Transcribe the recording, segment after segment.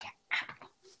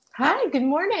Hi, good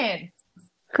morning.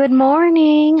 Good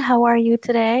morning. How are you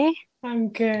today? I'm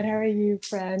good. How are you,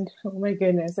 friend? Oh my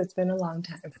goodness, it's been a long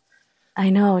time. I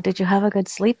know. Did you have a good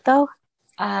sleep though?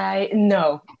 I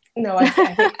no, no. I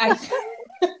think I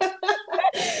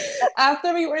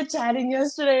after we were chatting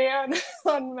yesterday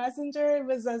on Messenger, it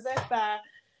was as if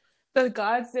the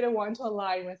gods didn't want to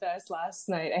align with us last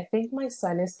night. I think my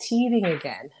son is teething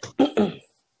again.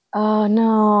 Oh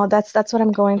no, that's what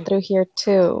I'm going through here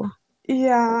too.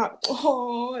 Yeah.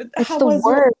 Oh, It's how the was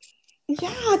your? worst.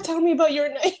 Yeah. Tell me about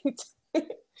your night.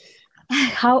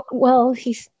 How well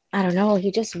I don't know,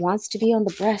 he just wants to be on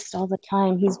the breast all the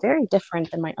time. He's very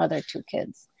different than my other two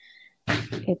kids.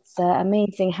 It's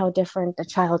amazing how different a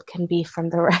child can be from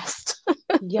the rest.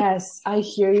 Yes, I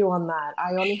hear you on that.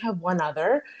 I only have one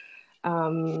other.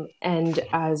 And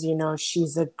as you know,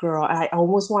 she's a girl. I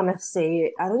almost want to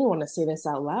say, I don't even want to say this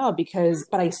out loud because,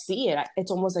 but I see it. It's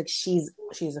almost like she's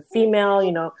a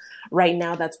female. Right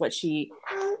now that's what she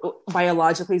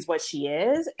biologically is what she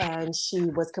is, and she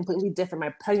was completely different.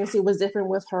 My pregnancy was different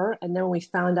with her, and then when we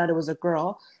found out it was a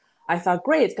girl, I thought,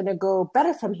 great, it's gonna go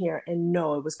better from here. And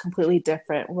no, it was completely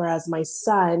different. Whereas my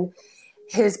son,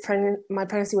 my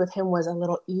pregnancy with him was a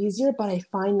little easier, but I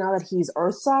find now that he's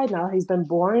earthside, now that he's been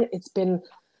born, it's been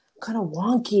kind of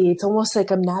wonky. It's almost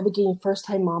like I'm navigating first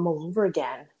time mom all over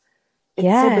again. It's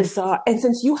so Yes. bizarre. And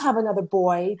since you have another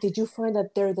boy, did you find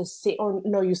that they're the same? Or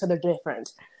no, you said they're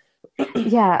different.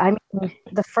 Yeah, I mean,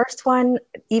 the first one,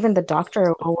 even the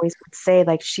doctor always would say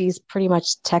like she's pretty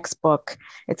much textbook.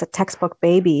 It's a textbook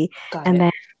baby. Got And it.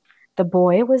 then the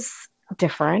boy was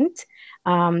different,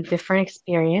 different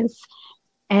experience.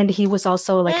 And he was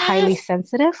also like highly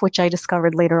sensitive, which I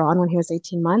discovered later on when he was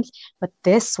 18 months. But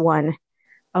this one,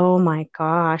 oh my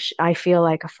gosh, I feel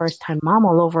like a first time mom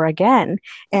all over again.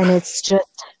 And it's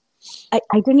just, I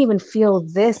didn't even feel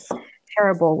this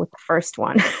terrible with the first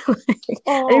one. I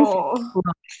didn't Oh, feel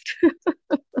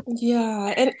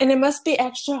yeah. And it must be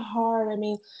extra hard. I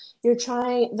mean, you're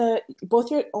trying the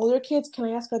both your older kids, can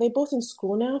I ask, are they both in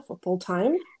school now for full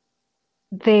time?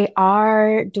 they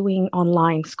are doing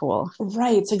online school.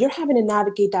 Right. So you're having to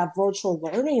navigate that virtual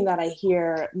learning that I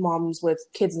hear moms with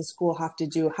kids in school have to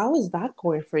do. How is that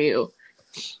going for you?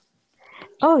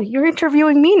 Oh, you're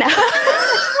interviewing me now.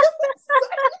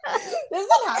 This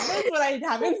what happens when I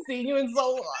haven't seen you in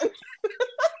so long.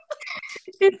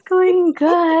 It's going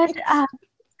good.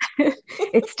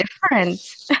 It's different.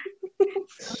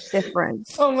 So different.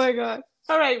 Oh my God.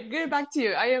 All right, get back to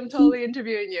you. I am totally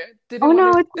interviewing you. Oh Didn't want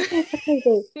no, it's okay. It's okay.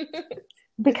 to.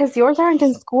 Because yours aren't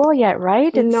in school yet,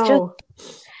 right? It's just No.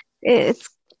 it's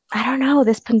I don't know.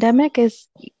 This pandemic is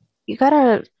you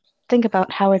gotta think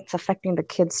about how it's affecting the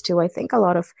kids too. I think a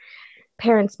lot of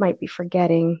parents might be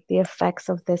forgetting the effects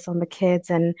of this on the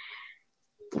kids, and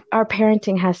our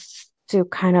parenting has to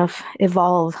kind of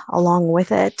evolve along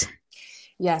with it.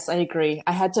 Yes, I agree.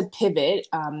 I had to pivot.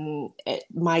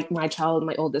 My child,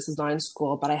 my oldest, is not in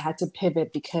school, but I had to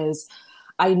pivot because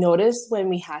I noticed when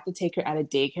we had to take her out of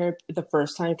daycare the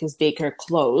first time because daycare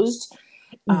closed,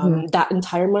 Hmm. that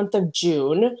entire month of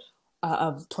June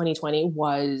of 2020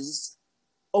 was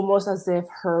almost as if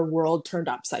her world turned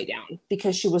upside down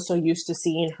because she was so used to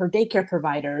seeing her daycare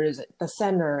providers, the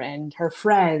center, and her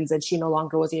friends, and she no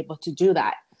longer was able to do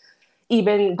that.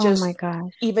 Even Oh my just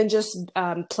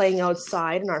gosh. playing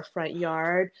outside in our front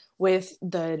yard with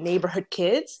the neighborhood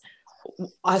kids,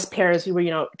 us parents, we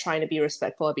were, trying to be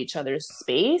respectful of each other's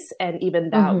space. And even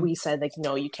that, Hmm. we said, like,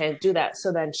 no, you can't do that.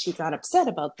 So then she got upset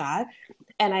about that.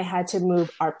 And I had to move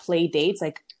our play dates,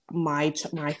 like my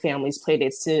family's play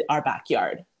dates, to our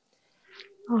backyard.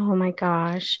 Oh my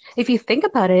gosh. If you think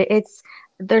about it, it's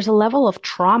there's a level of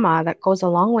trauma that goes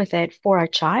along with it for a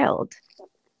child.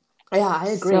 Yeah, I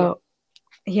agree. So,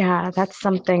 yeah, that's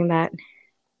something that,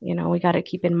 we got to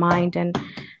keep in mind and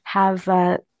have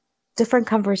different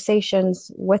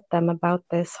conversations with them about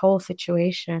this whole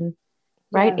situation,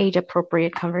 right? Yeah. Age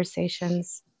appropriate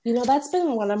conversations. That's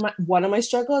been one of my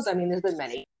struggles. I mean, there's been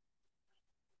many.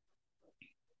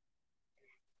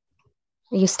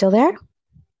 Are you still there?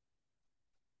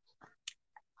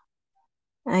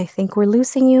 I think we're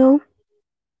losing you.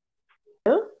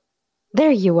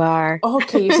 There you are.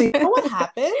 Okay, so you know what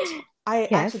happened? I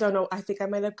actually Yes. don't know. I think I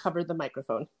might have covered the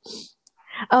microphone.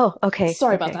 Oh, okay.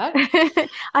 Sorry about Okay. that.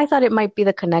 I thought it might be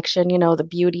the connection, the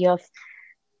beauty of Oh,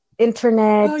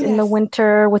 internet in the yes.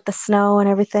 winter with the snow and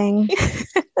everything.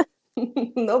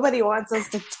 Nobody wants us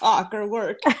to talk or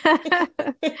work.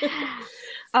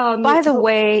 By the So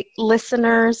way,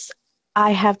 listeners,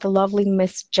 I have the lovely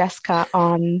Miss Jessica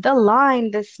on the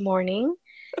line this morning.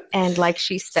 And like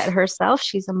she said herself,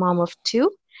 she's a mom of two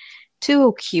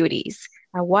cuties,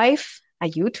 a wife a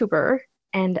YouTuber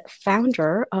and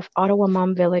founder of Ottawa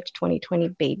Mom Village 2020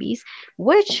 Babies,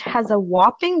 which has a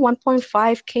whopping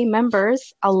 1.5K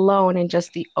members alone in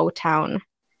just the O Town.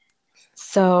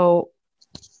 So,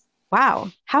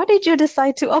 wow. How did you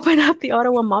decide to open up the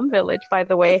Ottawa Mom Village, by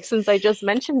the way, since I just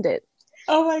mentioned it?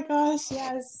 Oh my gosh,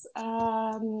 yes.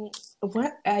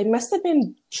 What I must have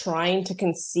been trying to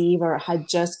conceive or had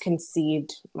just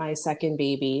conceived my second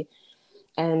baby.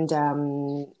 And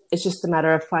it's just a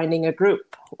matter of finding a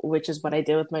group, which is what I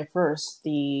did with my first,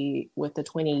 the with the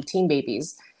 2018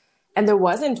 babies. And there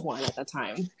wasn't one at the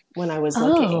time when I was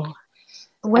looking. Oh,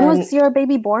 when And was your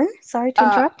baby born? Sorry to uh,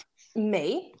 interrupt.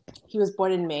 May, he was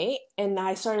born in May, and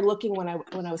I started looking when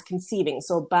I was conceiving.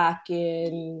 So back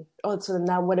in so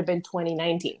that would have been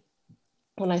 2019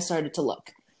 when I started to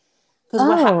look. Because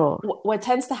Oh, what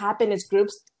tends to happen is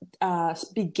groups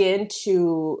begin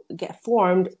to get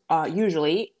formed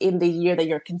usually in the year that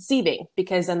you're conceiving,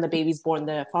 because then the baby's born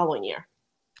the following year.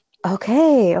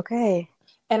 okay, okay.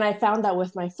 And I found that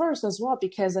with my first as well,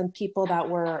 because then people that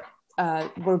were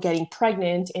getting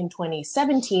pregnant in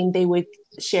 2017, they would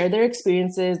share their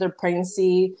experiences, their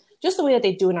pregnancy, just the way that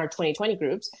they do in our 2020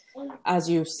 groups, as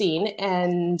you've seen,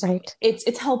 and Right.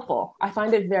 it's helpful. I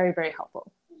find it very, very helpful.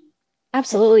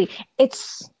 Absolutely.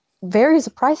 It's very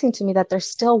surprising to me that there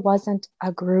still wasn't a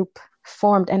group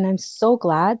formed. And I'm so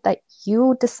glad that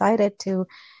you decided to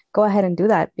go ahead and do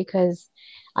that because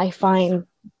I find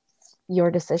your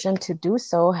decision to do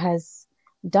so has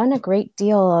done a great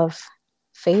deal of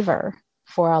favor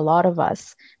for a lot of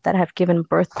us that have given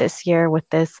birth this year with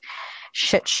this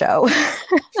shit show.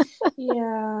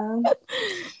 Yeah,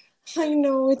 I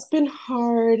know it's been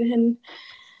hard, and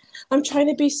I'm trying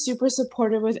to be super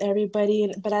supportive with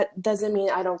everybody, but that doesn't mean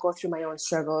I don't go through my own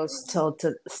struggles still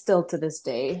to this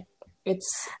day.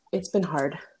 It's been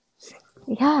hard.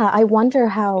 Yeah, I wonder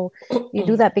how you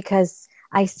do that because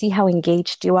I see how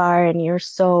engaged you are and you're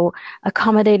so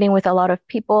accommodating with a lot of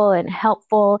people and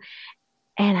helpful.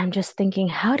 And I'm just thinking,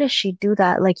 how does she do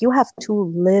that? Like you have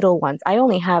two little ones. I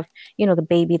only have, the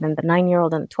baby, then the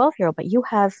 9-year-old and the 12-year-old, but you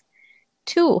have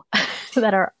two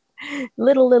that are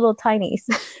little tinies.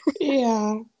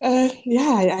 Yeah,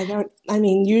 yeah. I don't. I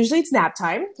mean, usually it's nap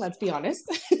time. Let's be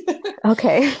honest.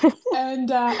 Okay. And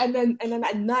then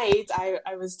at night,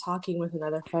 I was talking with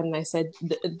another friend, and I said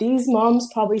these moms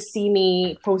probably see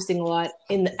me posting a lot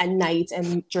at night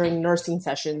and during nursing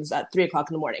sessions at 3 o'clock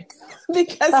in the morning,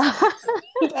 because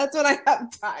that's when I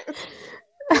have time.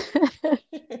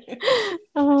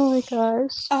 Oh my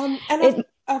gosh. And It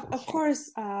of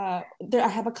course, I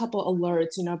have a couple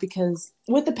alerts, because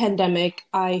with the pandemic,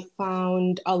 I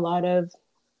found a lot of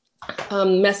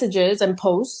messages and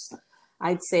posts,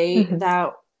 I'd say, Mhm.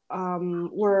 that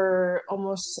were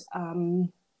almost,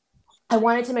 I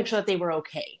wanted to make sure that they were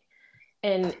okay.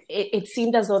 And it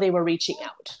seemed as though they were reaching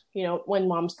out, when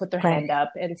moms put their Right. hand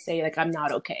up and say, like, I'm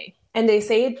not okay. And they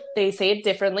say it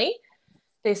differently.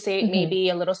 They say it Mhm. maybe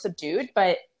a little subdued,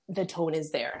 but the tone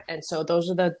is there. And so those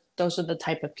are the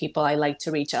type of people I like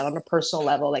to reach out on a personal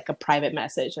level, like a private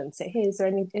message, and say, hey, is there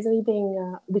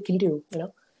anything we can do?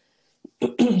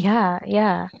 Yeah,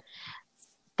 yeah.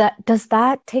 Does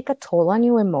that take a toll on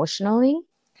you emotionally?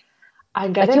 I Like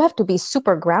you gotta have to be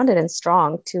super grounded and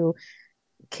strong to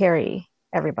carry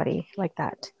everybody like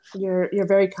that. You're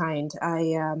very kind.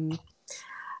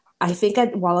 I think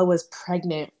while I was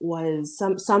pregnant, was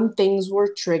some things were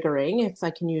triggering, if I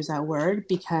can use that word,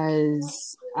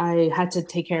 because I had to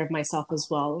take care of myself as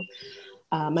well,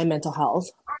 my mental health.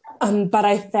 But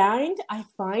I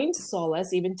find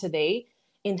solace even today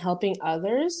in helping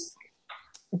others.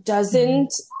 Mhm.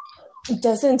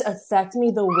 Doesn't affect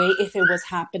me the way if it was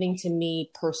happening to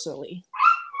me personally.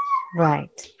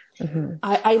 Right. Hmm.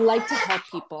 I like to help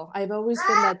people. I've always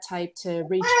been that type to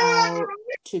reach out,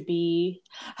 to be,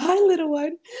 hi, little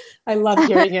one. I love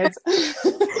hearing it.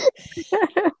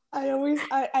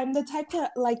 I'm the type to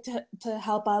like to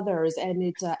help others, and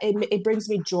it brings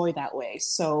me joy that way.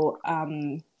 So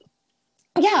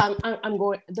yeah, I'm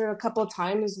going. There are a couple of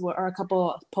times or a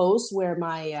couple of posts where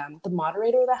my the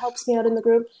moderator that helps me out in the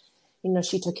group,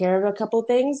 she took care of a couple of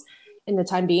things in the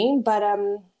time being, but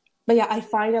yeah, I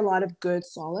find a lot of good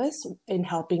solace in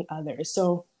helping others.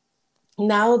 So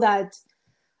now that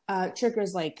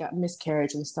triggers like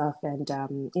miscarriage and stuff, and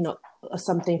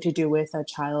something to do with a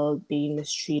child being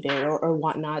mistreated or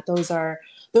whatnot, those are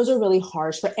really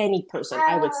harsh for any person,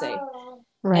 I would say.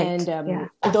 Right. And Yeah.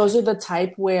 those are the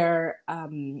type where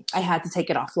I had to take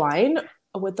it offline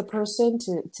with the person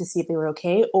to see if they were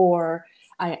okay, or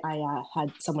I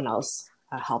had someone else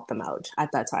help them out at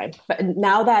that time. But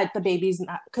now that the baby's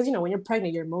not, because when you're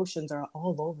pregnant, your emotions are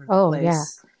all over the Oh, yeah.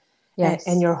 place. and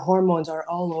Yes. your hormones are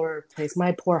all over the place.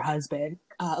 My poor husband.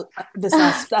 This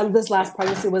last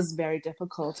pregnancy was very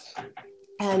difficult,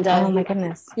 and Oh my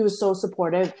goodness. he was so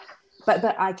supportive, but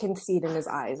I can see it in his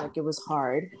eyes, like it was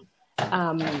hard,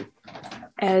 um,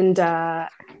 and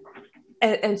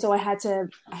so I had to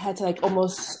like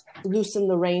almost loosen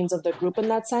the reins of the group in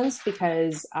that sense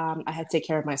because I had to take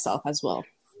care of myself as well.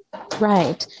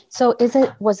 Right. So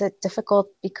was it difficult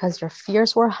because your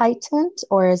fears were heightened,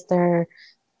 or is there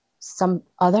some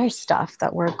other stuff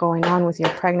that were going on with your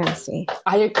pregnancy?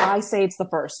 I say it's the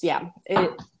first, yeah.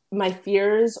 My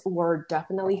fears were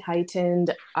definitely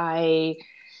heightened. I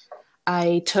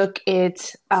took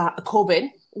it. COVID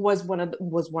was one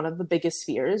of the biggest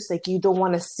fears. Like you don't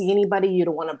want to see anybody, you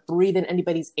don't want to breathe in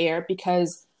anybody's air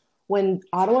because when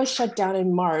Ottawa shut down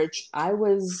in March, I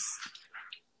was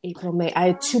April, May. I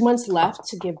had 2 months left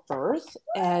to give birth,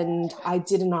 and I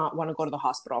did not want to go to the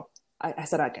hospital. I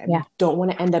said, okay, I Yeah. don't want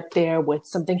to end up there with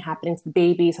something happening to the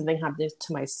baby, something happening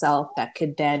to myself that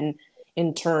could then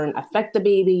in turn affect the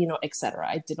baby, etc.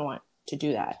 I didn't want to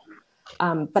do that.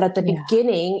 But at the Yeah.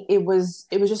 beginning, it was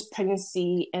just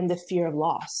pregnancy and the fear of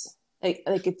loss. Like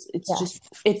it's Yes. just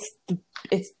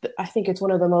I think it's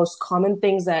one of the most common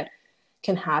things that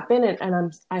can happen,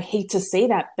 and I hate to say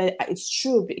that, but it's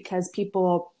true because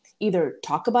people either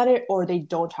talk about it or they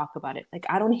don't talk about it. Like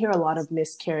I don't hear a lot of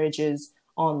miscarriages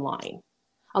online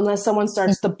unless someone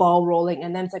starts the ball rolling,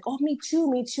 and then it's like, oh, me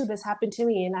too, this happened to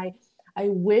me, and I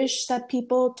wish that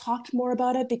people talked more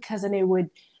about it because then it would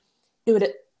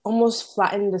almost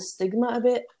flatten the stigma of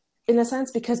it in a sense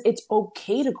because it's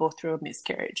okay to go through a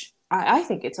miscarriage. I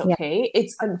think it's Yeah. okay.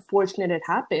 It's unfortunate it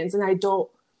happens, and I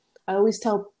always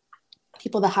tell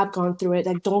people that have gone through it,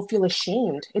 like, don't feel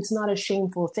ashamed. It's not a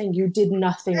shameful thing. You did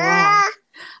nothing wrong.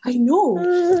 I know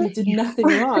you did nothing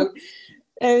wrong.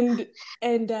 And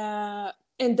and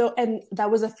that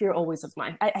was a fear always of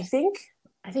mine. I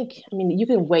mean, you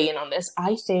can weigh in on this.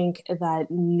 I think that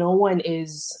no one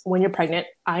is, when you're pregnant,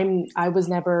 I was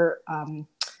never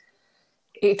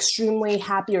extremely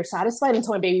happy or satisfied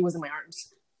until my baby was in my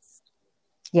arms.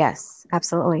 Yes,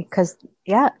 absolutely. Because,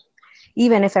 yeah,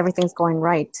 even if everything's going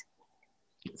right,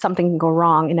 something can go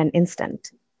wrong in an instant.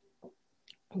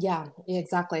 Yeah,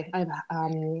 exactly.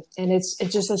 And it's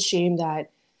just a shame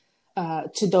that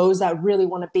to those that really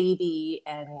want a baby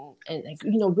and like,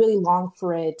 really long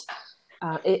for it,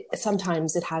 it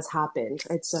sometimes it has happened.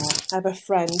 I have a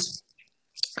friend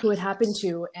who it happened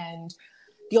to, and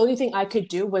the only thing I could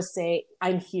do was say,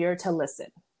 I'm here to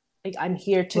listen. Like I'm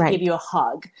here to give Right. you a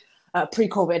hug,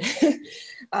 pre-COVID,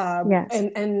 Yes.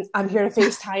 and I'm here to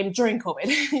FaceTime during COVID.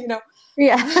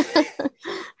 Yeah.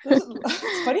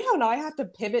 It's funny how now I have to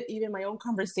pivot even my own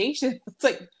conversation. It's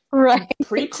like Right.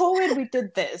 pre-COVID we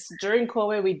did this, during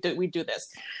COVID we do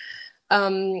this,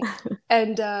 um,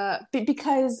 and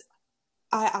because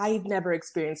I never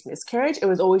experienced miscarriage, it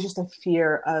was always just a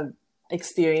fear of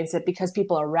experience it because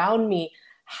people around me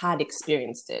had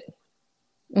experienced it.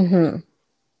 Hmm.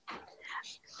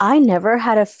 I never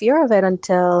had a fear of it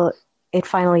until it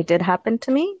finally did happen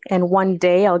to me. And one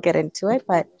day I'll get into it,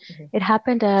 but Mm-hmm. it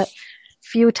happened a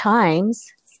few times,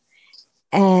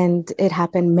 and it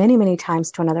happened many, many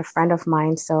times to another friend of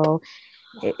mine. So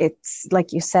it's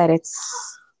like you said, it's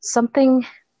something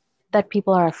that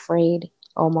people are afraid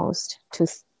almost to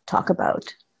talk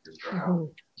about. Mm-hmm.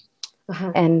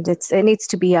 Uh-huh. And it needs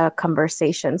to be a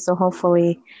conversation. So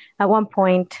hopefully at one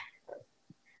point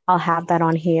I'll have that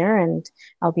on here and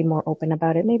I'll be more open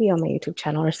about it, maybe on my YouTube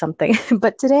channel or something.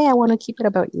 But today I want to keep it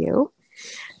about you.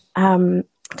 Um,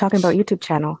 Talking about YouTube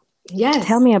channel. Tell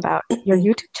Yes. me about your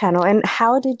YouTube channel and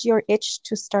how did your itch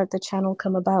to start the channel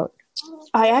come about?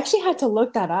 I actually had to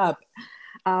look that up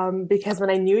because when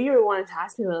I knew you were wanting to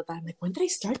ask me about that, I'm like, when did I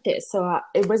start this? So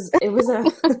it was a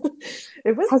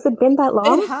it was Has it been that it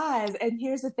long? has. And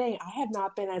here's the thing: I have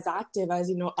not been as active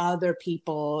as other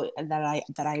people that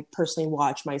I personally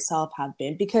watch myself have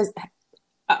been because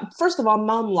first of all,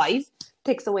 mom life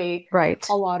takes away Right.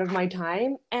 a lot of my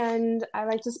time, and I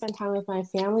like to spend time with my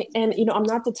family. And I'm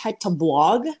not the type to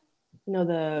vlog,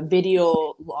 the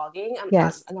video logging.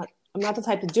 Yes. I'm not the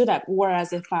type to do that.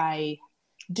 Whereas if I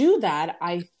do that,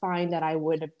 I find that I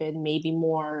would have been maybe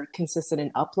more consistent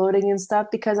in uploading and stuff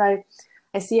because I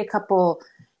see a couple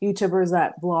YouTubers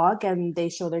that vlog and they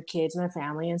show their kids and their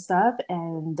family and stuff,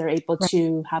 and they're able Right.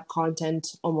 to have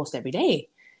content almost every day.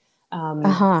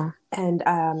 Uh-huh. And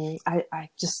I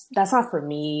just, that's not for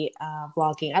me,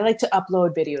 vlogging. I like to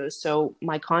upload videos. So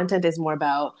my content is more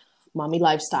about mommy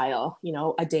lifestyle, you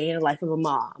know, a day in the life of a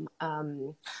mom.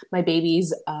 My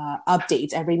baby's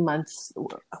updates every month.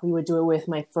 We would do it with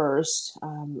my first,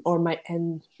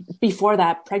 and before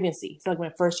that, pregnancy. So like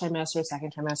my first trimester,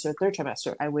 second trimester, third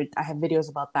trimester. I have videos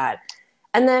about that.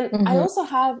 And then I Mm-hmm. also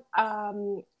have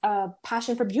a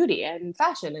passion for beauty and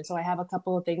fashion. And so I have a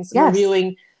couple of things Yes.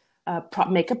 reviewing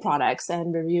makeup products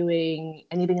and reviewing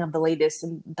anything of the latest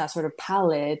in that sort of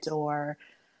palette or,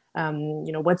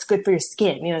 you know, what's good for your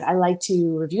skin. You know, I like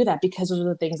to review that because those are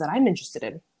the things that I'm interested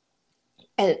in.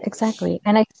 And Exactly.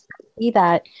 And I see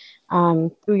that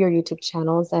through your YouTube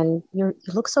channels, and you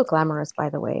look so glamorous, by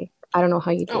the way. I don't know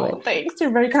how you do it. oh, thanks.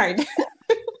 You're very kind.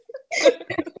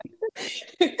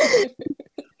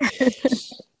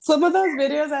 Some of those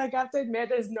videos, I have to admit,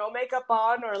 there's no makeup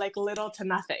on or like little to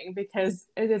nothing because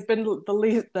it has been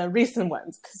the recent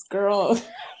ones. Because girl,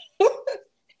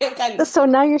 it kind So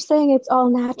now you're saying it's all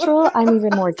natural? I'm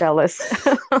even more jealous.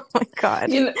 Oh my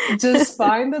God. you know, just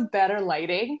find the better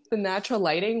lighting. The natural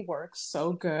lighting works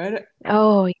so good.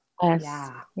 Oh, yes.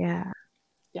 Yeah, Yeah.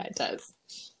 yeah, it does.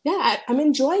 Yeah, I'm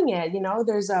enjoying it. You know,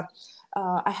 there's a.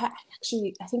 I had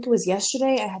actually, I think it was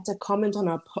yesterday. I had to comment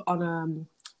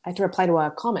I had to reply to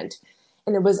a comment,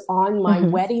 and it was on my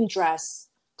Hmm. wedding dress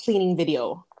cleaning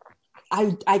video.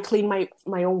 I cleaned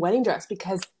my own wedding dress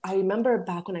because I remember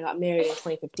back when I got married in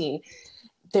 2015,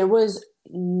 there was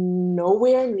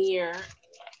nowhere near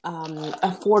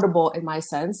affordable in my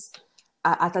sense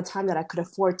at the time that I could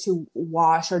afford to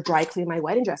wash or dry clean my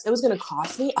wedding dress. It was going to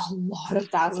cost me a lot of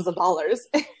thousands of dollars.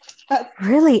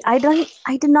 Really? I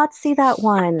did not see that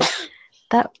one.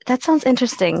 That sounds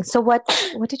interesting. So what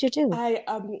did you do?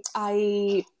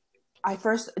 I I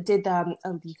first did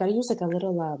you gotta use like a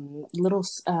little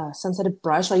sensitive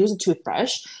brush. So I use a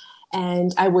toothbrush,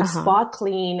 and I would Uh-huh. spot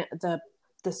clean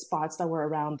the spots that were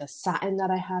around the satin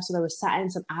that I have. So there was satin,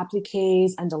 some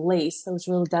appliques, and the lace that was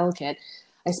really delicate.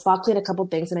 I spot cleaned a couple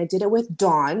things, and I did it with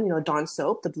Dawn, you know, Dawn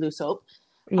soap, the blue soap,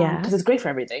 Yeah. because it's great for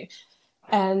everything.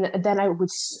 And then I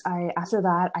after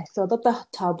that I filled up the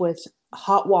tub with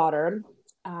hot water,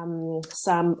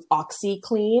 some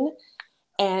OxyClean,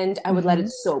 and I would let it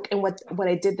Hmm. soak. And what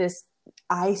I did this,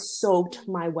 I soaked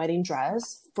my wedding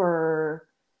dress for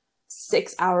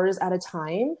 6 hours at a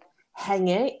time, hang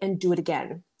it, and do it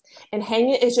again. And hang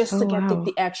it is just Oh, to get wow.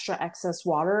 the extra excess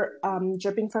water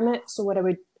dripping from it. So what I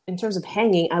would, in terms of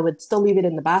hanging, I would still leave it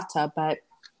in the bathtub, but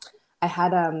I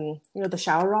had you know, the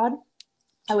shower rod.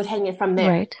 I would hang it from there.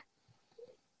 Right.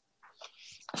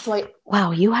 So I,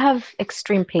 Wow, you have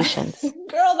extreme patience.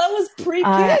 girl, that was pre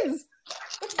Uh, kids.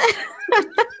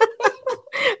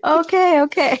 okay,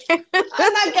 okay.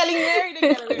 I'm not getting married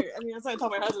again. I mean, that's what I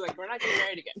told my husband. Like, we're not getting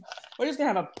married again. We're just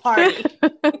gonna have a party.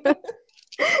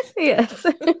 Yes.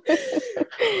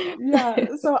 Yeah.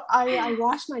 So I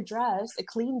washed my dress. I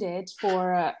cleaned it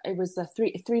for it was the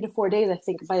 3 to 4 days. I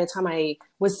think by the time I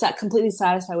was completely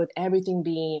satisfied with everything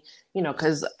being, you know,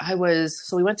 because I was.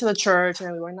 So we went to the church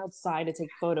and we went outside to take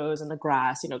photos in the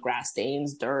grass. You know, grass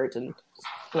stains, dirt, and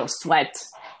you know, sweat,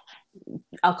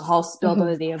 alcohol spilled on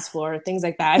Mhm. the dance floor, things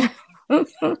like that.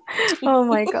 Oh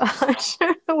my gosh.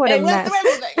 What a It went through mess.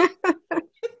 everything.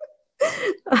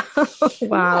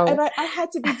 Yeah, and Wow. I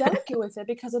had to be delicate with it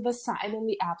because of the satin and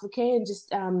the applique and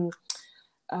just and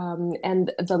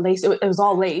the lace. It was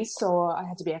all lace, so I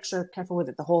had to be extra careful with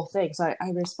it, the whole thing. So I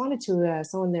responded to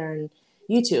someone there on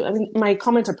YouTube. I mean, my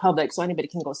comments are public, so anybody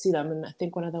can go see them. And I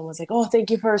think one of them was like, "Oh, thank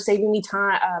you for saving me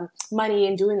time, money,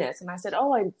 and doing this." And I said,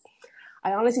 "Oh,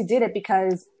 I honestly did it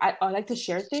because I like to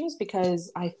share things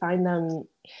because I find them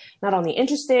not only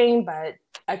interesting but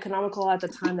economical at the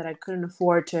time that I couldn't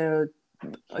afford to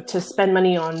spend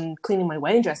money on cleaning my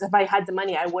wedding dress. If I had the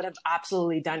money, I would have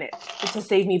absolutely done it to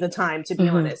save me the time, to be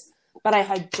Hmm. honest. But I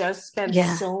had just spent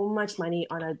Yeah, so much money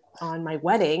on my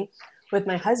wedding with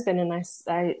my husband, and I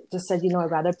just said, you know,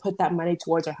 I'd rather put that money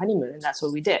towards our honeymoon, and that's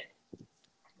what we did.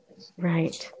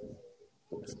 right.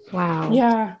 Wow.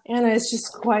 Yeah, and it's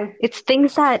just quite It's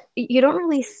things that you don't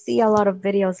really see a lot of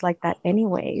videos like that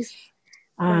anyways.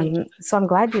 right. So I'm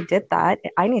glad you did that.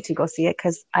 I need to go see it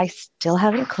because I still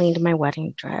haven't cleaned my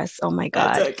wedding dress. Oh my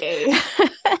That's God. okay.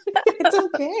 It's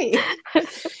okay.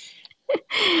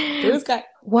 This guy,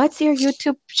 What's your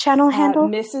YouTube channel handle?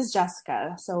 Mrs.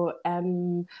 Jessica. So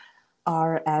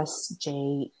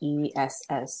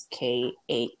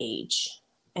MRSJESSKAH,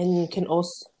 and you can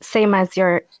also Same as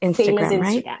your same as Instagram,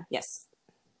 right? Instagram. Yes.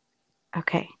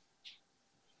 Okay.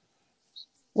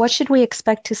 What should we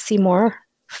expect to see more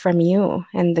from you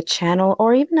and the channel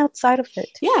or even outside of it?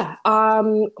 Yeah.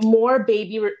 More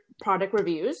product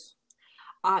reviews.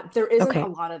 There isn't a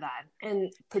Okay. lot of that,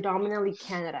 and predominantly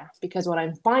Canada, because what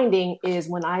I'm finding is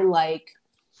when I like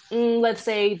let's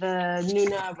say the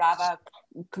Nuna Rava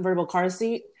convertible car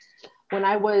seat. When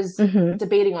I was Mm-hmm.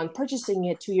 debating on purchasing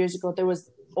it 2 years ago, there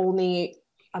was only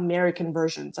American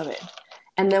versions of it.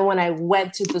 And then when I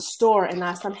went to the store and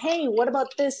asked them, hey, what about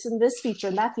this and this feature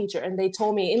and that feature? And they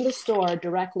told me in the store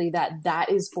directly that that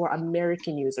is for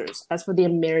American users. That's for the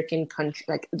American country,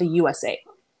 like the USA.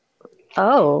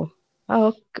 Oh,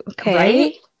 oh,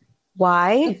 Right? okay.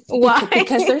 Why? Why?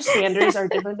 Because their standards are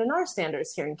different than our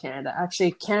standards here in Canada.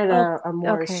 Actually, Oh, Canada are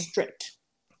more okay. strict.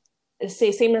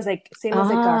 Say same as our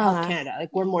Health Ah, Canada. Like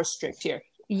we're more strict here.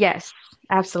 yes,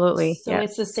 absolutely. So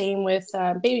it's Yes. the same with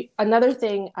baby. Another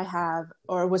thing I have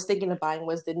or was thinking of buying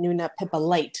was the Nuna Pippa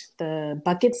Light, the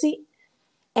bucket seat.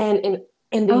 And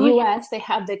in the Oh, yeah, US, they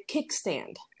have the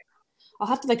kickstand. I'll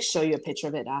have to like show you a picture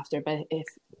of it after, but if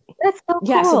that's so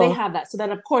yeah, so they cool. have that. So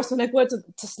then, of course, when I went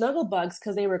to Snugglebugs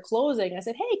because they were closing, I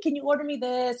said, "Hey, can you order me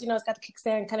this? You know, it's got the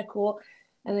kickstand, kind of cool."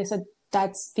 And they said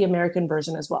that's the American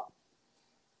version as well.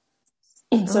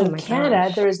 So Oh in my Canada,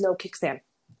 gosh. there is no kickstand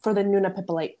for the Nuna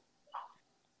Pippa Light.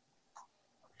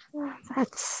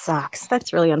 That sucks.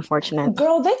 That's really unfortunate.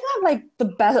 Girl, they got like the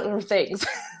better things.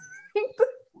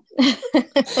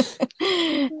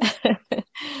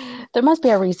 There must be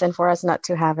a reason for us not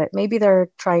to have it. Maybe they're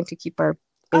trying to keep our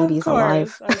babies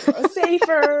alive. Of course,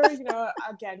 safer. You know,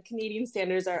 again, Canadian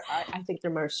standards are, I think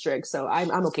they're more strict, so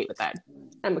I'm okay with that.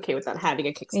 I'm okay with that having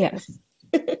a kickstand.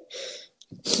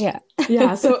 Yes. Yeah.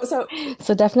 Yeah. So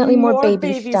So definitely more more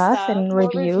baby baby stuff stuff, and more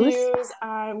reviews. reviews.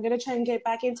 I'm gonna try and get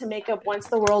back into makeup once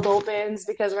the world opens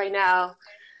because right now,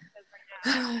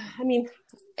 I mean,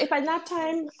 if I nap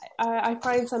time, I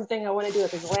find something I want to do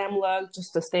like a glam look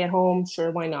just to stay at home.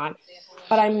 Sure, why not?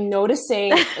 But I'm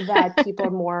noticing that people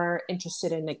are more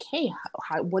interested in like, hey,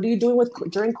 what are you doing with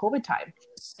during COVID time?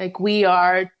 Like we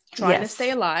are trying to Yes.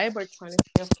 stay alive. We're trying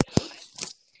to stay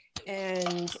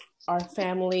and our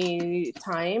family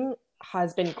time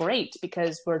has been great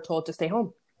because we're told to stay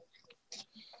home.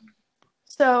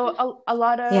 So a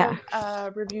lot Yeah.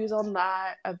 of reviews on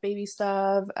that, of baby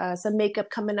stuff, some makeup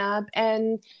coming up,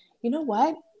 and you know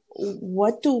what?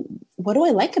 What do what do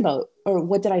I like about, or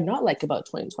what did I not like about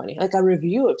 2020? Like a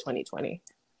review of 2020.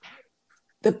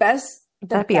 The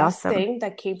That'd be best awesome. thing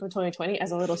that came from 2020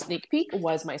 as a little sneak peek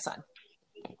was my son.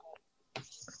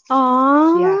 Yeah,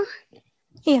 Aw.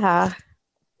 Yeah.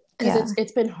 because Yeah.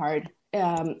 it's been hard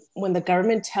when the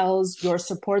government tells your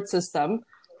support system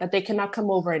that they cannot come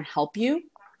over and help you.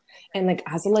 And like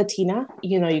as a Latina,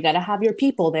 you know, you got to have your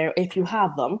people there if you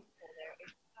have them.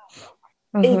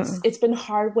 Mm-hmm. It's been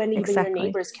hard when even your Exactly.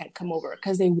 neighbors can't come over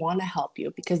because they want to help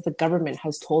you because the government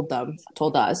has told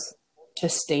us to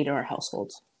stay to our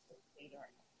households.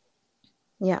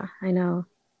 Yeah, I know.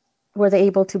 Were they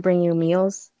able to bring you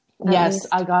meals at Yes, least?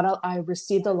 I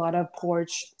received a lot of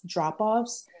porch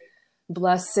drop-offs.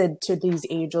 Blessed to these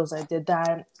angels I did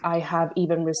that. I have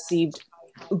even received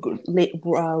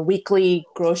weekly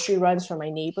grocery runs from my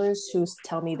neighbors who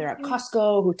tell me they're at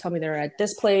Costco, who tell me they're at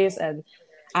this place, and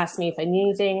ask me if I need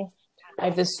anything. I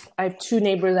have two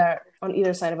neighbors that are on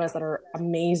either side of us that are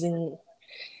amazing,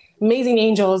 amazing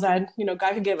angels that you know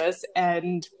God could give us,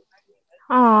 and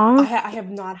Aw. I have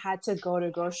not had to go to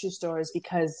grocery stores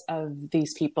because of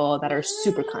these people that are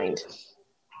super kind.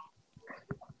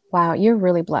 Wow, you're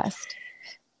really blessed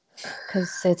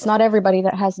because it's not everybody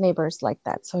that has neighbors like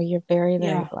that. So you're very,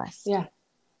 very Yeah, blessed. yeah.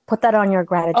 Put that on your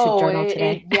gratitude Oh, journal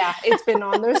today. yeah, it's been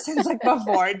on there since like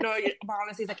before. No, but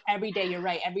honestly, it's like every day. You're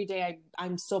right. Every day,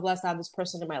 I'm so blessed to have this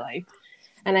person in my life,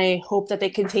 and I hope that they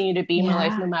continue to be in my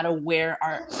life Yeah. no matter where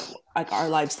our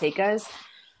lives take us.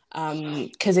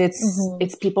 Because Hmm.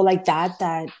 it's people like that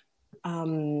that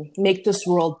make this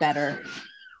world better.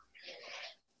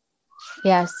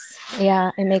 Yes.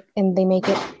 Yeah. And they make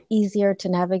it easier to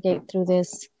navigate through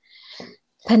this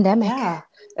pandemic. Yeah,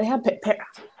 they have.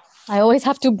 I always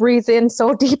have to breathe in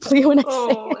so deeply when I say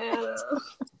Oh, it. Anna,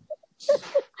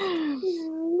 yeah,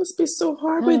 it must be so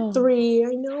hard with Oh, three.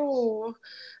 I know.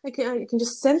 I can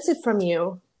just sense it from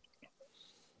you.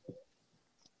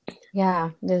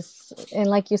 yeah. This, and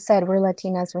like you said, we're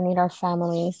Latinas, we need our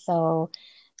family. So,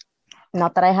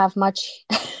 not that I have much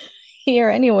here,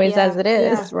 anyways, as Yeah, it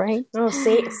yeah. is, right? No,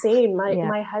 same. Yeah.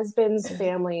 My husband's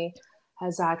family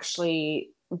has actually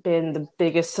been the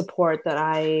biggest support that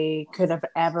I could have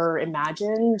ever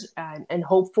imagined and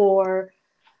hoped for.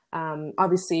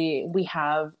 Obviously, we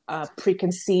have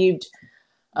preconceived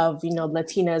of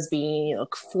Latinas being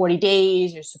 40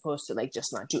 days. You're supposed to like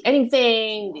just not do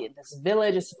anything. This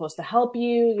village is supposed to help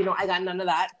you. I got none of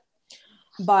that,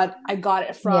 but I got it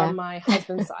Yeah. from my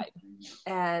husband's side,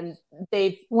 and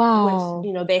they've Wow.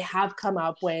 they have come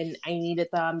up when I needed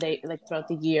them. They like throughout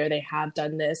the year they have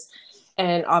done this,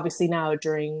 And obviously now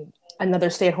during another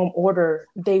stay-at-home order,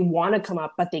 they want to come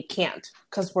up, but they can't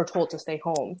because we're told to stay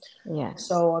home. Yes.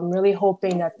 So I'm really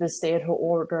hoping that this stay-at-home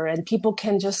order and people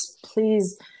can just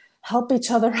please help each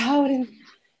other out and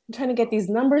trying to get these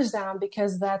numbers down,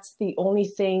 because that's the only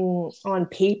thing on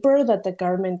paper that the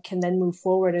government can then move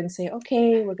forward and say,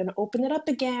 okay, we're going to open it up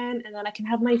again, and then I can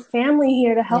have my family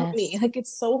here to help me. Yes. Like,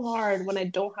 it's so hard when I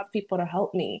don't have people to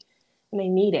help me and I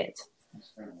need it.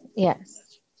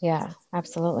 Yes. Yeah,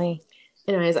 absolutely.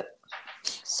 Anyways,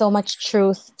 So much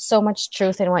truth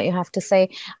in what you have to say.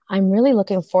 I'm really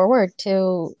looking forward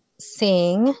to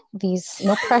seeing these,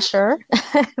 no pressure,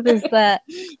 these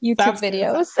YouTube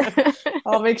videos.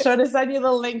 I'll make sure to send you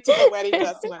the link to the wedding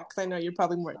dress one, because I know you're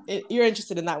probably you're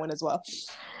interested in that one as well.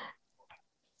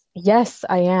 Yes,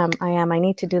 I am. I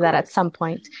need to do that at some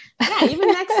point. Yeah, even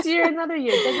next year, another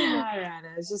year, it doesn't matter, Anna.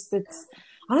 It's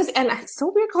honestly, and it's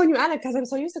so weird calling you Anna because I'm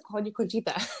so used to calling you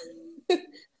Conchita.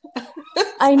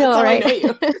 I know, right? I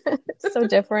know you. So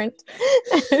different.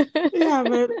 Yeah,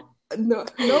 but no,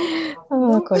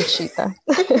 Conchita.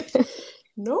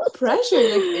 No pressure.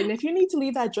 Like, and if you need to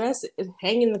leave that dress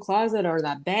hang in the closet or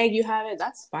that bag you have it,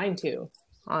 that's fine too.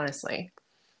 Honestly.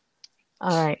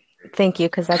 All right. Thank you,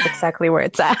 because that's exactly where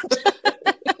it's at.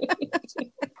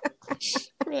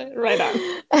 Right on.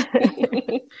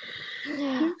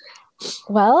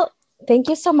 Well, thank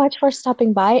you so much for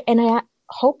stopping by, and I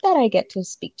hope that I get to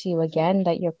speak to you again,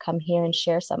 that you'll come here and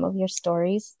share some of your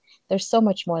stories. There's so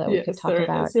much more that we could talk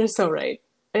about. You're so right.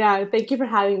 Yeah, thank you for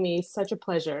having me. Such a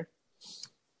pleasure.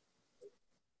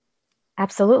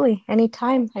 Absolutely.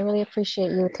 Anytime. I really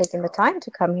appreciate you taking the time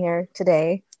to come here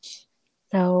today.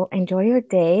 So enjoy your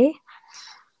day.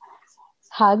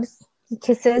 Hugs,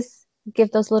 kisses. Give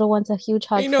those little ones a huge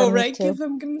hug. I know, from right? Me too. Give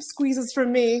them squeezes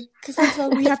from me, because that's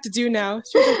what we have to do now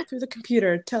through the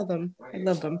computer. Tell them I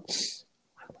love them.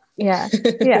 Yeah.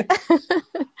 Yeah.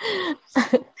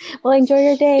 Well, enjoy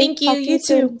your day. Thank you. Talk to You too.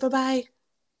 soon. Bye-bye.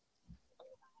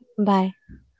 Bye.